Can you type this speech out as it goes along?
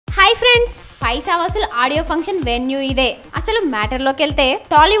Hi friends, పైసా Vasool audio function venue ఇదే. అసలు matter లోకి వెళ్తే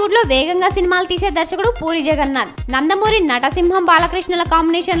టాలీవుడ్ లో వేగంగా సినిమాలు తీసే దర్శకుడు పూరి జగన్నాథ్, నందమూరి నటసింహం బాలకృష్ణుల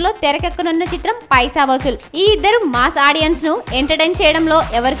కాంబినేషన్ లో తెరకెక్కనున్న చిత్రం పైసా వసూల్. ఈ ఇద్దరు మాస్ ఆడియన్స్ ను ఎంటర్టైన్ చేయడంలో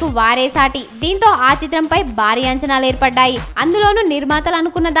ఎవరికి వారే సాటి. దీంతో ఆ చిత్రంపై భారీ అంచనాలు ఏర్పడ్డాయి. అందులోనూ నిర్మాతలు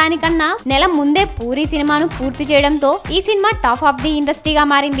అనుకున్న దానికన్నా నెల ముందే పూరి సినిమాను పూర్తి చేయడంతో ఈ సినిమా టాప్ ఆఫ్ ది ఇండస్ట్రీగా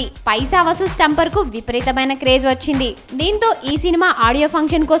మారింది. పైసా వసూల్ స్టంపర్ కు విపరీతమైన క్రేజ్ వచ్చింది. దీంతో ఈ సినిమా ఆడియో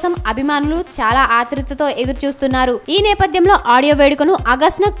ఫంక్షన్ కోసం అభిమానులు చాలా ఆతృతతో ఎదురు చూస్తున్నారు. ఈ నేపథ్యంలో ఆడియో వేడుకను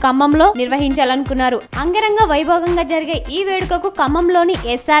ఆగస్టున ఖమ్మంలో నిర్వహించాలనుకున్నారు. అంగరంగ వైభోగంగా జరిగే ఈ వేడుకకు ఖమ్మంలోని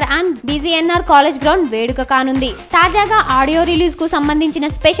ఎస్ఆర్ అండ్ బిజిఎన్ఆర్ కాలేజ్ గ్రౌండ్ వేడుక కానుంది. తాజాగా ఆడియో రిలీజ్ కు సంబంధించిన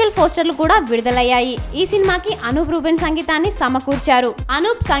స్పెషల్ పోస్టర్లు కూడా విడుదలయ్యాయి. ఈ సినిమాకి అనూప్ రూబెన్ సంగీతాన్ని సమకూర్చారు.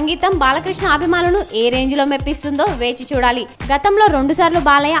 అనూప్ సంగీతం బాలకృష్ణ అభిమానులను ఏ రేంజ్ లో మెప్పిస్తుందో వేచి చూడాలి. గతంలో 2 సార్లు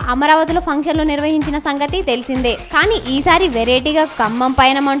బాలయ్య అమరావతిలో ఫంక్షన్లు నిర్వహించిన సంగతి తెలిసిందే. కానీ ఈసారి వెరైటీగా ఖమ్మం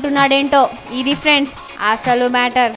పయనం అంటున్నాడేంటో. ఇది ఫ్రెండ్స్ అసలు మ్యాటర్.